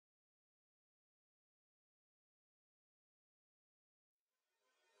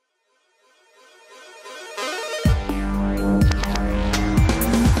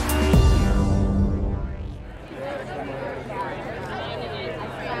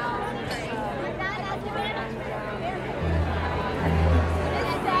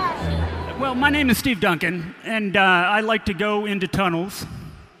Well, my name is Steve Duncan, and I like to go into tunnels.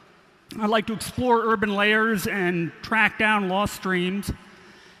 I like to explore urban layers and track down lost streams.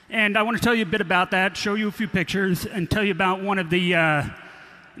 And I want to tell you a bit about that, show you a few pictures, and tell you about one of the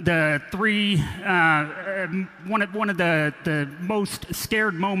most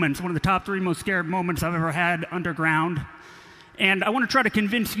scared moments, one of the top three most scared moments I've ever had underground. And I want to try to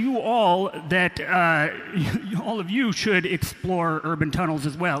convince you all that all of you should explore urban tunnels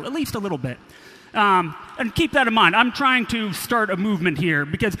as well, at least a little bit. And keep that in mind. I'm trying to start a movement here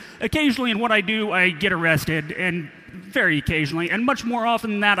because occasionally in what I do, I get arrested, and very occasionally, and much more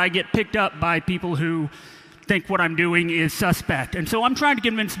often than that, I get picked up by people who think what I'm doing is suspect. And so I'm trying to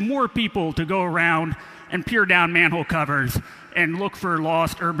convince more people to go around and peer down manhole covers and look for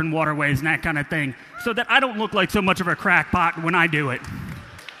lost urban waterways and that kind of thing, so that I don't look like so much of a crackpot when I do it.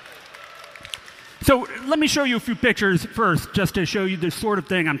 So let me show you a few pictures first, just to show you the sort of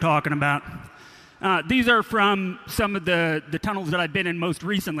thing I'm talking about. These are from some of the tunnels that I've been in most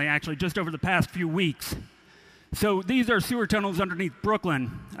recently, actually, just over the past few weeks. So these are sewer tunnels underneath Brooklyn.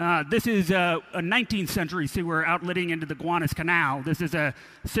 This is a 19th century sewer outletting into the Gowanus Canal. This is a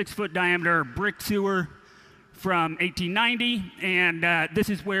 6-foot diameter brick sewer from 1890, and this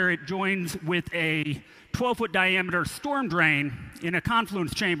is where it joins with a 12-foot diameter storm drain in a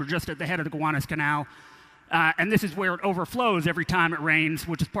confluence chamber just at the head of the Gowanus Canal. And this is where it overflows every time it rains,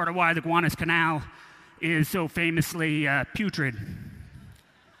 which is part of why the Gowanus Canal is so famously putrid.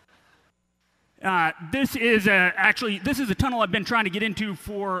 This is a tunnel I've been trying to get into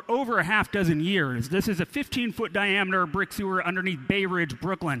for over a half dozen years. This is a 15-foot diameter brick sewer underneath Bay Ridge,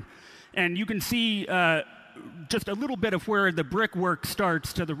 Brooklyn. And you can see just a little bit of where the brickwork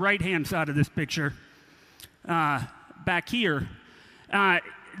starts to the right-hand side of this picture, back here.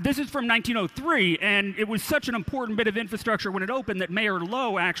 This is from 1903, and it was such an important bit of infrastructure when it opened that Mayor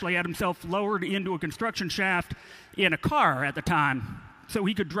Lowe actually had himself lowered into a construction shaft in a car at the time, so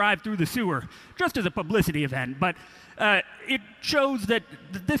he could drive through the sewer, just as a publicity event. But it shows that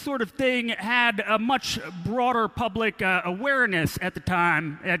this sort of thing had a much broader public awareness at the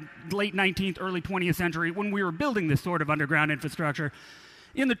time, at late 19th, early 20th century, when we were building this sort of underground infrastructure.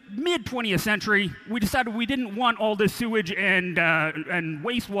 In the mid-20th century, we decided we didn't want all this sewage and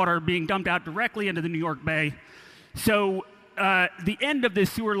wastewater being dumped out directly into the New York Bay. So the end of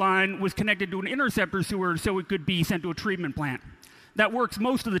this sewer line was connected to an interceptor sewer so it could be sent to a treatment plant. That works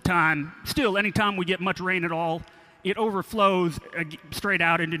most of the time. Still, anytime we get much rain at all, it overflows straight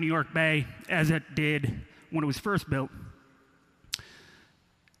out into New York Bay, as it did when it was first built.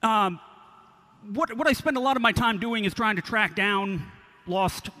 What I spend a lot of my time doing is trying to track down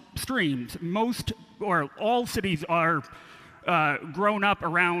lost streams. Most or all cities are grown up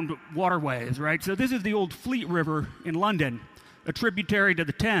around waterways, right? So this is the old Fleet River in London, a tributary to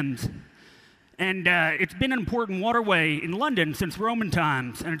the Thames. And it's been an important waterway in London since Roman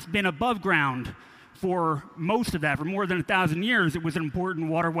times, and it's been above ground for most of that. For more than 1,000 years, it was an important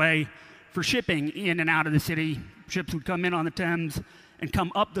waterway for shipping in and out of the city. Ships would come in on the Thames and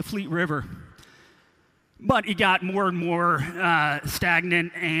come up the Fleet River. But it got more and more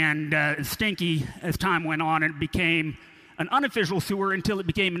stagnant and stinky as time went on, and it became an unofficial sewer until it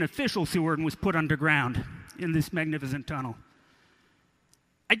became an official sewer and was put underground in this magnificent tunnel.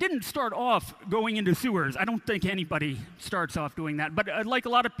 I didn't start off going into sewers. I don't think anybody starts off doing that. But like a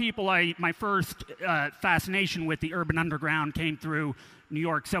lot of people, my first fascination with the urban underground came through New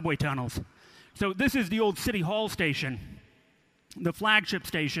York subway tunnels. So this is the old City Hall station, the flagship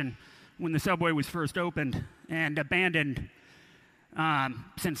station when the subway was first opened and abandoned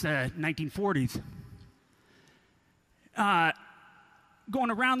since the 1940s.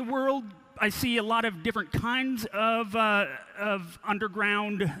 Going around the world, I see a lot of different kinds of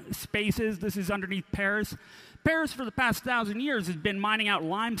underground spaces. This is underneath Paris. Paris, for the past 1,000 years, has been mining out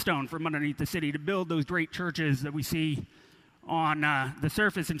limestone from underneath the city to build those great churches that we see on the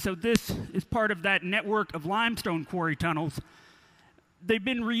surface. And so this is part of that network of limestone quarry tunnels. They've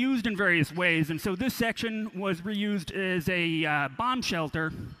been reused in various ways. And so this section was reused as a bomb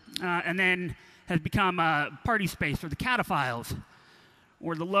shelter and then has become a party space for the cataphiles,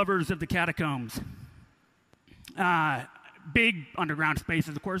 or the lovers of the catacombs. Big underground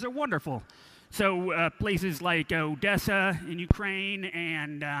spaces, of course, are wonderful. So places like Odessa in Ukraine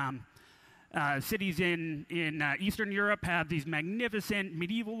and cities in Eastern Europe have these magnificent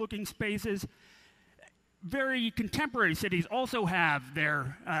medieval-looking spaces. Very contemporary cities also have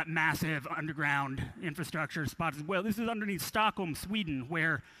their massive underground infrastructure spots as well. This is underneath Stockholm, Sweden,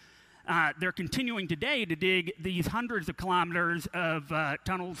 where they're continuing today to dig these hundreds of kilometers of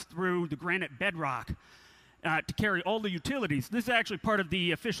tunnels through the granite bedrock. to carry all the utilities. This is actually part of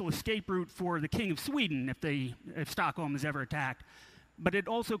the official escape route for the King of Sweden if Stockholm is ever attacked. But it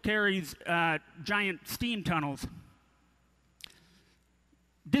also carries giant steam tunnels.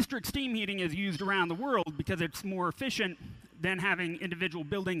 District steam heating is used around the world because it's more efficient than having individual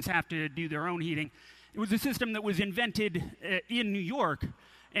buildings have to do their own heating. It was a system that was invented in New York,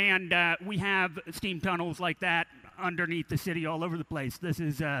 and we have steam tunnels like that underneath the city all over the place. This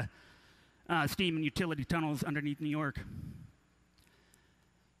is steam and utility tunnels underneath New York.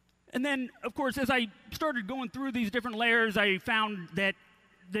 And then, of course, as I started going through these different layers, I found that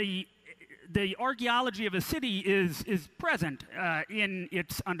the archaeology of a city is present in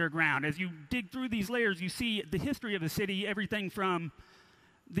its underground. As you dig through these layers, you see the history of a city, everything from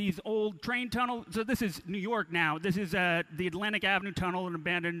these old train tunnels. So this is New York now. This is the Atlantic Avenue Tunnel, an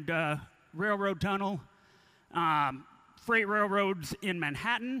abandoned railroad tunnel. Freight railroads in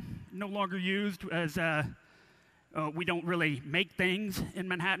Manhattan, no longer used as we don't really make things in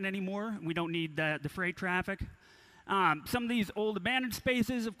Manhattan anymore. We don't need the freight traffic. Some of these old abandoned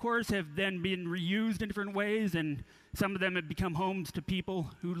spaces, of course, have then been reused in different ways, and some of them have become homes to people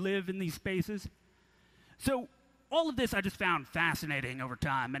who live in these spaces. So all of this I just found fascinating over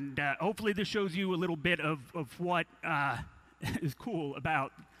time, and hopefully this shows you a little bit of what is cool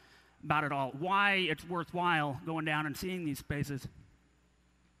about it all, why it's worthwhile going down and seeing these spaces.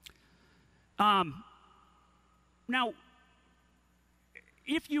 Now,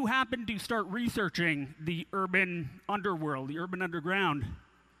 if you happen to start researching the urban underworld, the urban underground,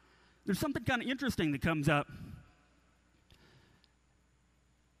 there's something kind of interesting that comes up.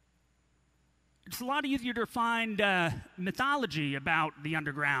 It's a lot easier to find mythology about the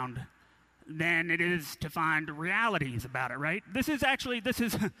underground than it is to find realities about it, right? This is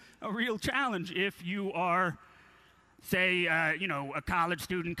a real challenge if you are, say, a college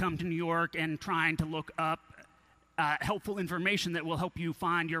student come to New York and trying to look up helpful information that will help you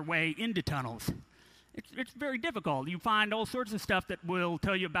find your way into tunnels. It's very difficult. You find all sorts of stuff that will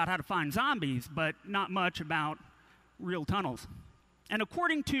tell you about how to find zombies, but not much about real tunnels. And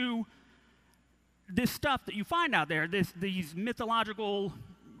according to this stuff that you find out there, these mythological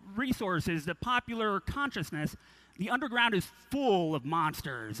resources, the popular consciousness, the underground is full of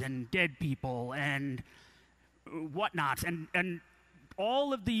monsters and dead people and whatnots, and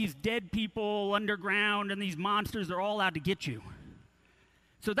all of these dead people underground and these monsters are all out to get you.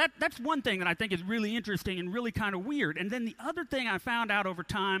 So that's one thing that I think is really interesting and really kind of weird. And then the other thing I found out over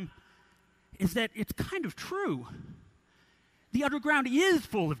time is that it's kind of true. The underground is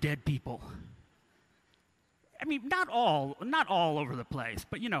full of dead people. I mean, not all over the place,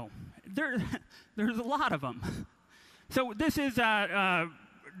 but there's a lot of them. So this is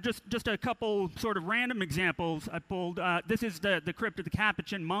just a couple sort of random examples I pulled. This is the crypt of the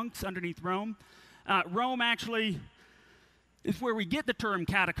Capuchin monks underneath Rome. Rome actually is where we get the term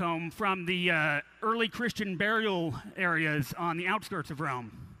catacomb from the early Christian burial areas on the outskirts of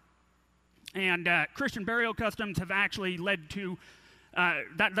Rome. And Christian burial customs have actually led to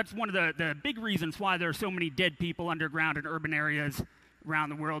that's one of the big reasons why there are so many dead people underground in urban areas around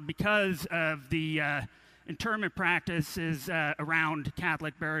the world, because of the interment practices around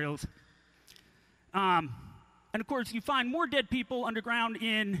Catholic burials. And of course, you find more dead people underground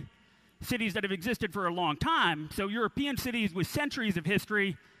in cities that have existed for a long time. So European cities with centuries of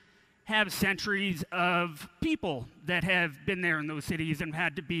history have centuries of people that have been there in those cities and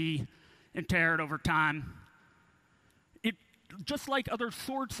had to be interred over time. Just like other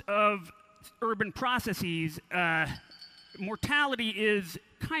sorts of urban processes, mortality is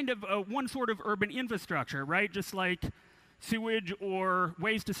kind of one sort of urban infrastructure, right? Just like sewage or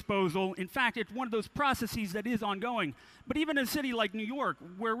waste disposal. In fact, it's one of those processes that is ongoing. But even in a city like New York,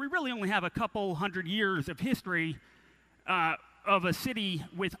 where we really only have a couple hundred years of history of a city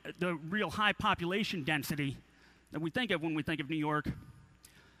with the real high population density that we think of when we think of New York,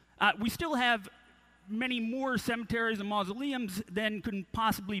 we still have many more cemeteries and mausoleums than can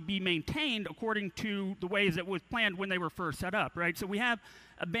possibly be maintained according to the ways that was planned when they were first set up, right? So we have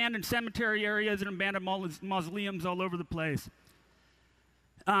abandoned cemetery areas and abandoned mausoleums all over the place.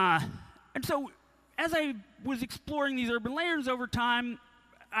 And so as I was exploring these urban layers over time,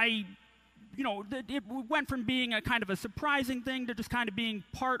 it went from being a kind of a surprising thing to just kind of being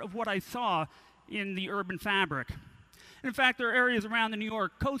part of what I saw in the urban fabric. And in fact, there are areas around the New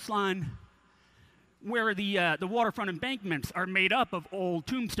York coastline where the waterfront embankments are made up of old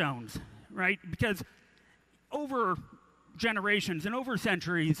tombstones, right? Because over generations and over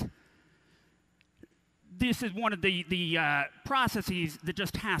centuries, this is one of the processes that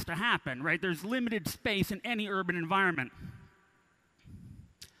just has to happen, right? There's limited space in any urban environment.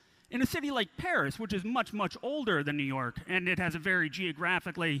 In a city like Paris, which is much, much older than New York, and it has a very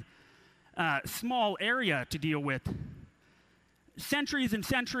geographically small area to deal with, centuries and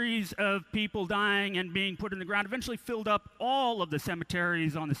centuries of people dying and being put in the ground eventually filled up all of the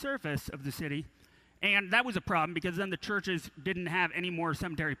cemeteries on the surface of the city. And that was a problem because then the churches didn't have any more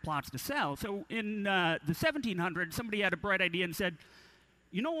cemetery plots to sell. So in the 1700s, somebody had a bright idea and said,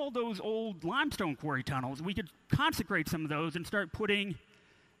 you know all those old limestone quarry tunnels? We could consecrate some of those and start putting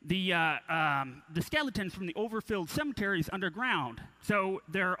the skeletons from the overfilled cemeteries underground. So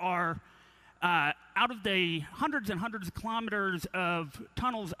there are, out of the hundreds and hundreds of kilometers of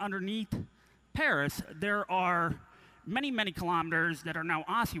tunnels underneath Paris, there are many, many kilometers that are now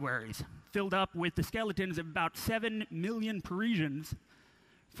ossuaries, filled up with the skeletons of about 7 million Parisians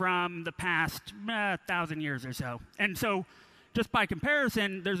from the past 1,000 years or so. And so, just by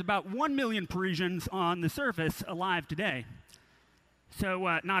comparison, there's about 1 million Parisians on the surface alive today.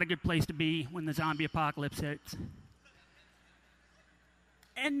 So, not a good place to be when the zombie apocalypse hits.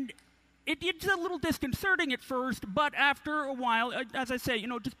 And it's a little disconcerting at first, but after a while, as I say, it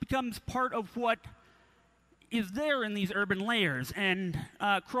just becomes part of what is there in these urban layers. And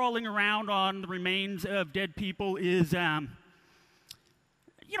crawling around on the remains of dead people is,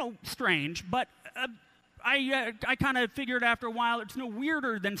 strange. But I kind of figured after a while it's no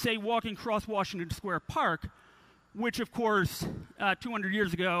weirder than, say, walking across Washington Square Park, which, of course, 200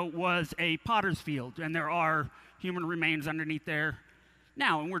 years ago was a potter's field. And there are human remains underneath there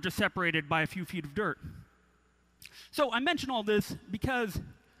now, and we're just separated by a few feet of dirt. So I mention all this because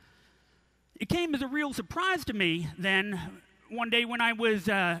it came as a real surprise to me then one night when I was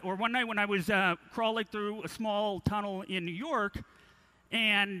crawling through a small tunnel in New York,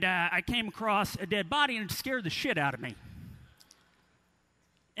 and I came across a dead body, and it scared the shit out of me.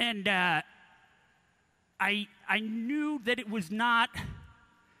 And I knew that it was not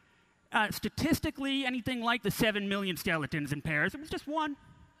statistically anything like the 7 million skeletons in Paris. It was just one.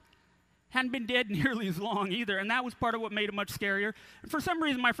 Hadn't been dead nearly as long either, and that was part of what made it much scarier. And for some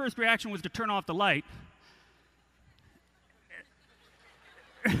reason, my first reaction was to turn off the light.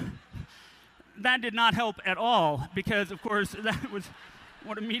 That did not help at all, because, of course, that was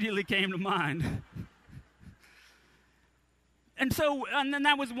what immediately came to mind. And then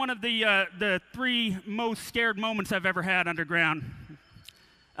that was one of the 3 most scared moments I've ever had underground.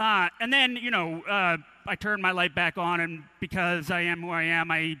 And then, I turned my light back on, and because I am who I am,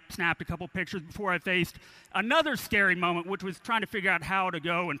 I snapped a couple pictures before I faced another scary moment, which was trying to figure out how to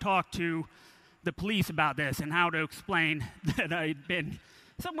go and talk to the police about this and how to explain that I'd been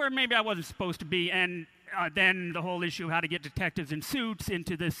somewhere maybe I wasn't supposed to be, and then the whole issue of how to get detectives in suits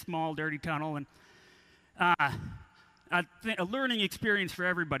into this small, dirty tunnel, and a learning experience for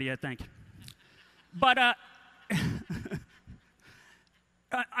everybody, I think. But I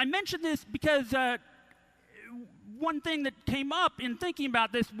mentioned this because one thing that came up in thinking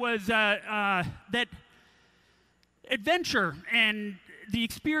about this was that adventure and the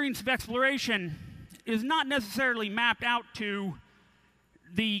experience of exploration is not necessarily mapped out to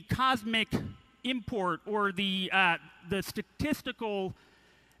the cosmic import or the statistical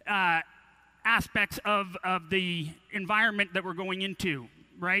aspects of the environment that we're going into,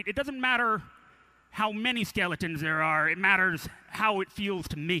 right? It doesn't matter how many skeletons there are. It matters how it feels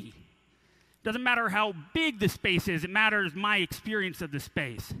to me. It doesn't matter how big the space is. It matters my experience of the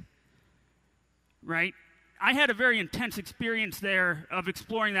space, right? I had a very intense experience there of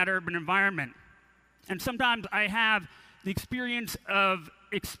exploring that urban environment. And sometimes I have the experience of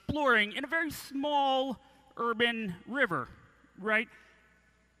exploring in a very small urban river, right?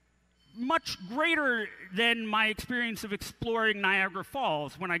 Much greater than my experience of exploring Niagara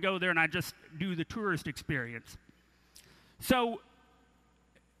Falls when I go there and I just do the tourist experience. So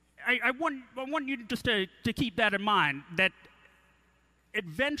I want you just to keep that in mind, that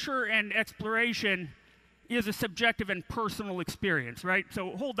adventure and exploration is a subjective and personal experience, right?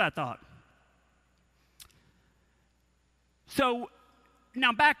 So hold that thought. So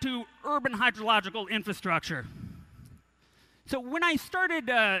now back to urban hydrological infrastructure. So when I started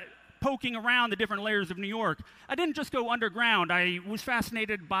poking around the different layers of New York, I didn't just go underground. I was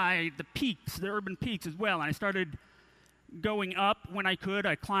fascinated by the peaks, the urban peaks as well. And I started going up when I could.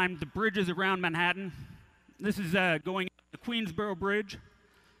 I climbed the bridges around Manhattan. This is going up the Queensboro Bridge.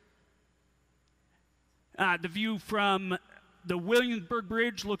 The view from the Williamsburg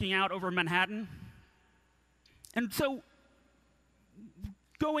Bridge looking out over Manhattan. And so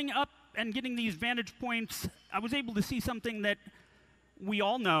going up and getting these vantage points, I was able to see something that we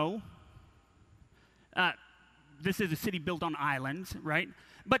all know. This is a city built on islands, right?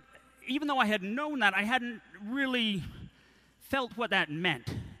 But even though I had known that, I hadn't really felt what that meant.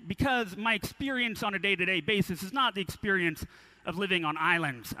 because my experience on a day-to-day basis is not the experience of living on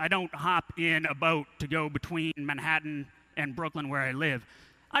islands. I don't hop in a boat to go between Manhattan and Brooklyn where I live.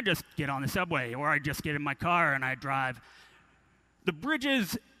 I just get on the subway, or I just get in my car and I drive. The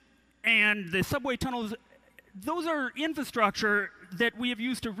bridges and the subway tunnels, those are infrastructure that we have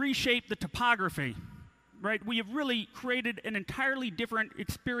used to reshape the topography, right? We have really created an entirely different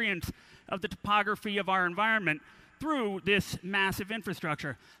experience of the topography of our environment through this massive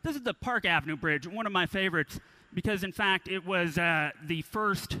infrastructure. This is the Park Avenue Bridge, one of my favorites, because in fact it was the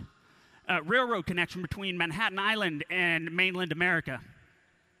first railroad connection between Manhattan Island and mainland America.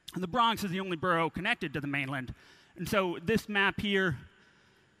 And the Bronx is the only borough connected to the mainland. And so this map here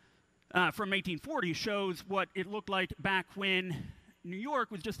from 1840 shows what it looked like back when New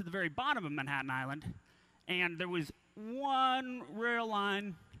York was just at the very bottom of Manhattan Island, and there was one rail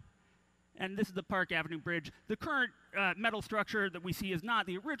line, and this is the Park Avenue Bridge. The current metal structure that we see is not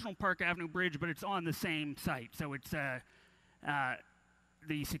the original Park Avenue Bridge, but it's on the same site, so it's the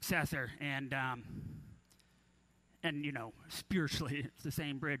successor, and you know, spiritually, it's the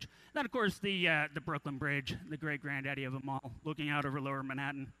same bridge. Then, of course, the Brooklyn Bridge, the great granddaddy of them all, looking out over Lower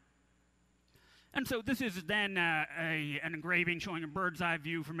Manhattan. And so this is then an engraving showing a bird's eye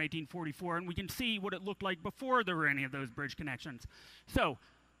view from 1844, and we can see what it looked like before there were any of those bridge connections. So,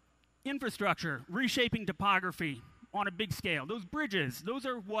 infrastructure, reshaping topography on a big scale. Those bridges, those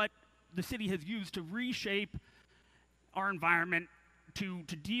are what the city has used to reshape our environment to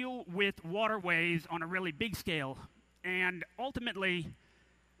deal with waterways on a really big scale. And ultimately,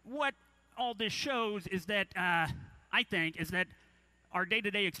 what all this shows is that, I think, is that our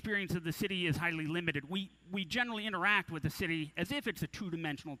day-to-day experience of the city is highly limited. We generally interact with the city as if it's a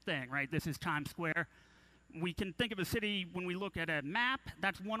two-dimensional thing, right? This is Times Square. We can think of a city when we look at a map.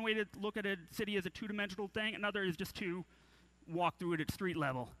 That's one way to look at a city as a two-dimensional thing. Another is just to walk through it at street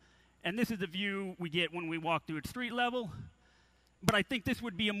level. And this is the view we get when we walk through at street level. But I think this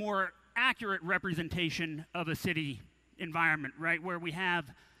would be a more accurate representation of a city environment, right? Where we have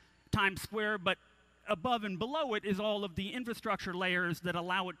Times Square, but above and below it is all of the infrastructure layers that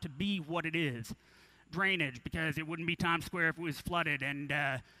allow it to be what it is. Drainage, because it wouldn't be Times Square if it was flooded, and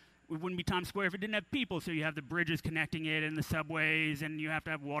it wouldn't be Times Square if it didn't have people, so you have the bridges connecting it and the subways, and you have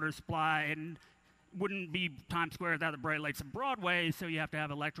to have water supply, and it wouldn't be Times Square without the bright lights of Broadway, so you have to have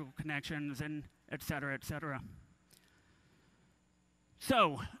electrical connections, and et cetera, et cetera.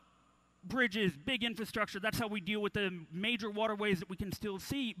 So, bridges, big infrastructure, that's how we deal with the major waterways that we can still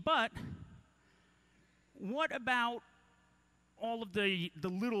see, but what about all of the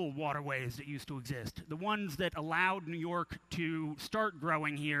little waterways that used to exist? The ones that allowed New York to start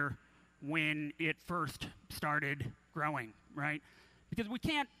growing here when it first started growing, right? Because we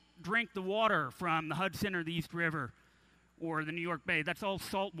can't drink the water from the Hudson or the East River or the New York Bay. That's all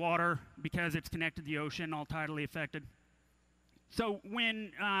salt water because it's connected to the ocean, all tidally affected. So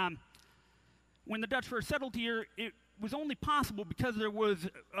when the Dutch first settled here, it was only possible because there was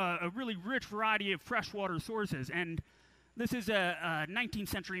a really rich variety of freshwater sources. And this is a 19th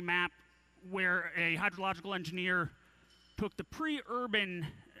century map where a hydrological engineer took the pre-urban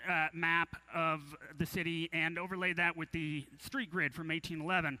map of the city and overlaid that with the street grid from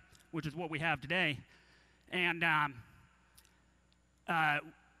 1811, which is what we have today, and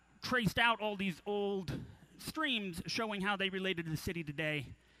traced out all these old streams showing how they related to the city today.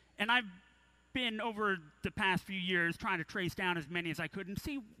 And I've been, over the past few years, trying to trace down as many as I could and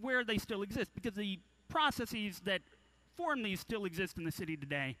see where they still exist, because the processes that form these still exist in the city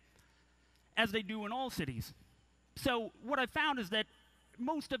today, as they do in all cities. So what I found is that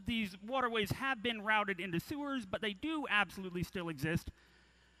most of these waterways have been routed into sewers, but they do absolutely still exist.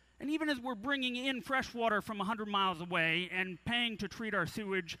 And even as we're bringing in fresh water from 100 miles away and paying to treat our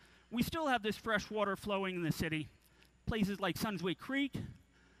sewage, we still have this fresh water flowing in the city. Places like Sunsway Creek,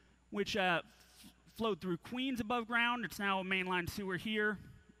 which flowed through Queens above ground. It's now a mainline sewer here.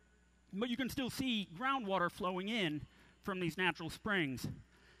 But you can still see groundwater flowing in from these natural springs.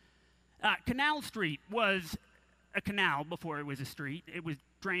 Canal Street was a canal before it was a street. It was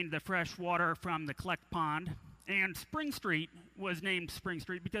drained the fresh water from the Collect Pond. And Spring Street was named Spring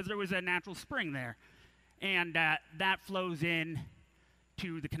Street because there was a natural spring there. And that flows in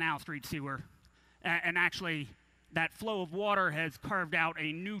to the Canal Street sewer. And actually, that flow of water has carved out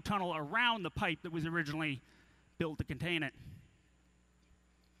a new tunnel around the pipe that was originally built to contain it.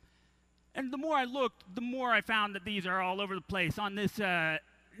 And the more I looked, the more I found that these are all over the place. On this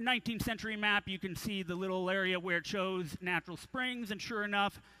 19th century map, you can see the little area where it shows natural springs, and sure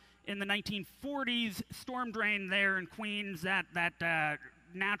enough, in the 1940s storm drain there in Queens, that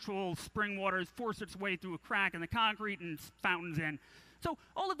natural spring water has forced its way through a crack in the concrete and fountains in. So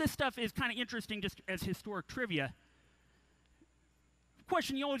all of this stuff is kind of interesting just as historic trivia. The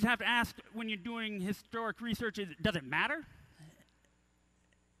question you always have to ask when you're doing historic research is, does it matter?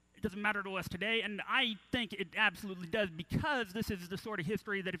 It doesn't matter to us today, and I think it absolutely does, because this is the sort of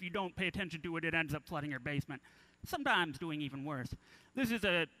history that if you don't pay attention to it, it ends up flooding your basement. Sometimes doing even worse. This is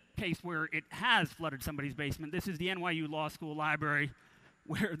a case where it has flooded somebody's basement. This is the NYU Law School library,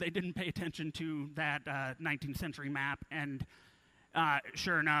 where they didn't pay attention to that 19th century map, and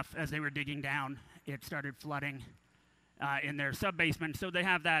sure enough, as they were digging down, it started flooding in their sub-basement, so they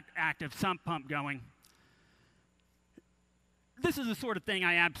have that active sump pump going. This is the sort of thing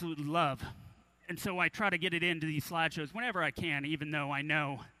I absolutely love, and so I try to get it into these slideshows whenever I can, even though I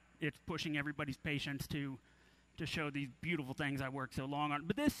know it's pushing everybody's patience to show these beautiful things I worked so long on.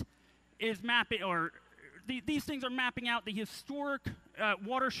 But this is mapping, or these things are mapping out the historic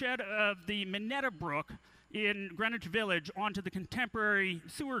watershed of the Minetta Brook in Greenwich Village onto the contemporary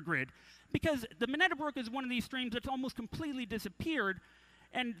sewer grid, because the Minetta Brook is one of these streams that's almost completely disappeared.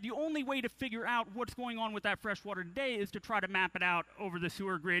 And the only way to figure out what's going on with that fresh water today is to try to map it out over the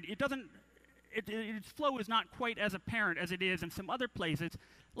sewer grid. Its flow is not quite as apparent as it is in some other places,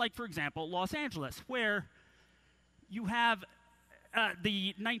 like, for example, Los Angeles, where you have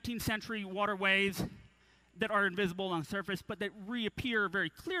the 19th century waterways that are invisible on the surface, but that reappear very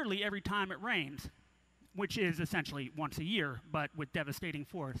clearly every time it rains, which is essentially once a year, but with devastating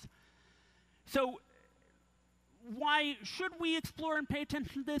force. So why should we explore and pay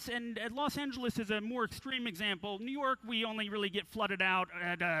attention to this? And Los Angeles is a more extreme example. New York, we only really get flooded out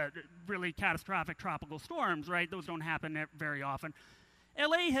at really catastrophic tropical storms, right? Those don't happen very often.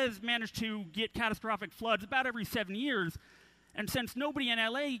 LA has managed to get catastrophic floods about every 7 years, and since nobody in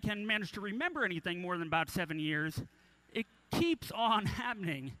LA can manage to remember anything more than about 7 years, it keeps on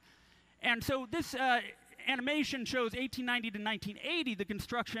happening. And so this animation shows 1890 to 1980, the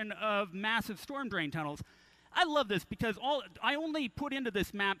construction of massive storm drain tunnels. I love this because I only put into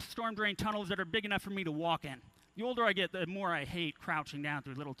this map storm drain tunnels that are big enough for me to walk in. The older I get, the more I hate crouching down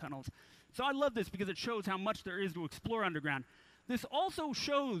through little tunnels. So I love this because it shows how much there is to explore underground. This also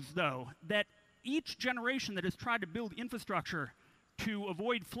shows, though, that each generation that has tried to build infrastructure to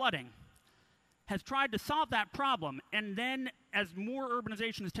avoid flooding has tried to solve that problem, and then as more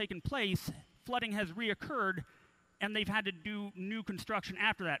urbanization has taken place, flooding has reoccurred, and they've had to do new construction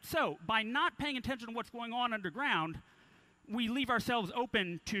after that. So, by not paying attention to what's going on underground, we leave ourselves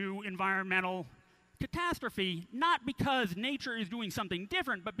open to environmental catastrophe, not because nature is doing something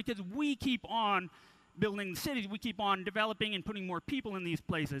different, but because we keep on building cities, we keep on developing and putting more people in these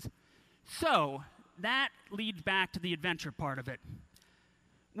places. So, that leads back to the adventure part of it.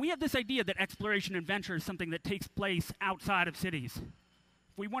 We have this idea that exploration and adventure is something that takes place outside of cities.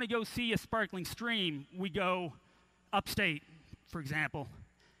 If we want to go see a sparkling stream, we go upstate, for example.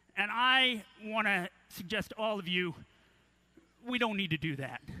 And I want to suggest to all of you, we don't need to do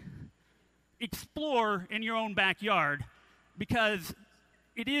that. Explore in your own backyard, because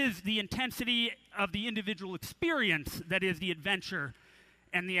it is the intensity of the individual experience that is the adventure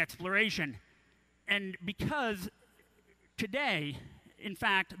and the exploration. And because today, in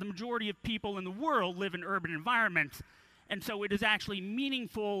fact, the majority of people in the world live in urban environments, and so it is actually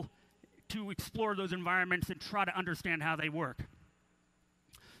meaningful to explore those environments and try to understand how they work.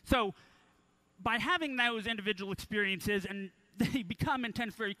 So, by having those individual experiences, and they become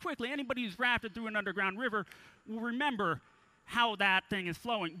intense very quickly, anybody who's rafted through an underground river will remember how that thing is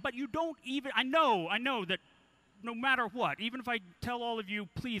flowing. But you don't even, I know that no matter what, even if I tell all of you,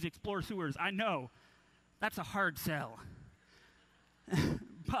 please explore sewers, I know that's a hard sell.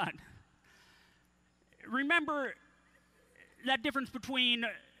 But remember that difference between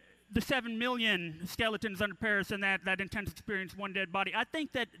the 7 million skeletons under Paris and that intense experience, one dead body. I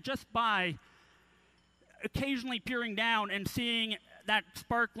think that just by occasionally peering down and seeing that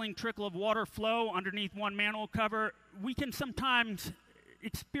sparkling trickle of water flow underneath one manhole cover, we can sometimes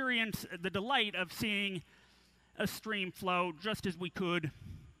experience the delight of seeing a stream flow just as we could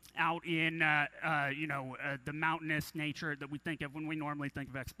out in the mountainous nature that we think of when we normally think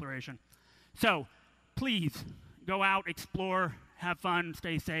of exploration. So please go out, explore, have fun,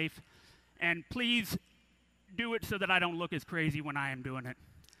 stay safe, and please do it so that I don't look as crazy when I am doing it.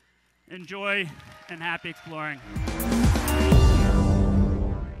 Enjoy and happy exploring.